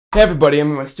Hey everybody, I'm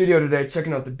in my studio today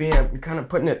checking out the B-amp and kind of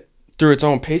putting it through its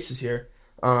own paces here.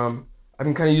 I've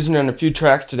been kind of using it on a few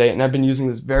tracks today, and I've been using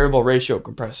this variable ratio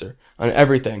compressor on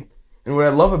everything. And what I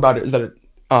love about it is that it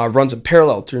runs in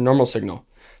parallel to your normal signal.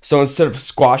 So instead of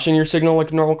squashing your signal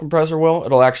like a normal compressor will,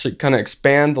 it'll actually kind of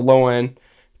expand the low end,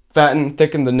 fatten,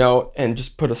 thicken the note, and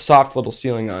just put a soft little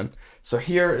ceiling on. So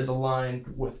here is a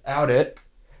line without it.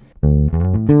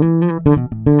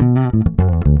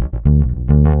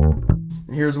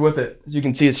 And here's with it. As you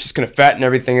can see, it's just going to fatten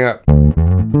everything up.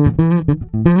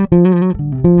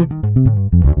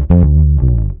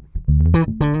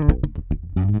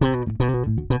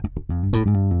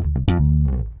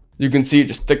 You can see it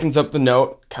just thickens up the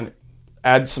note, kind of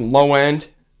adds some low end,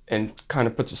 and kind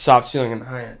of puts a soft ceiling on the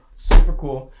high end. Super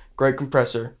cool, great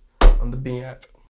compressor on the B-amp.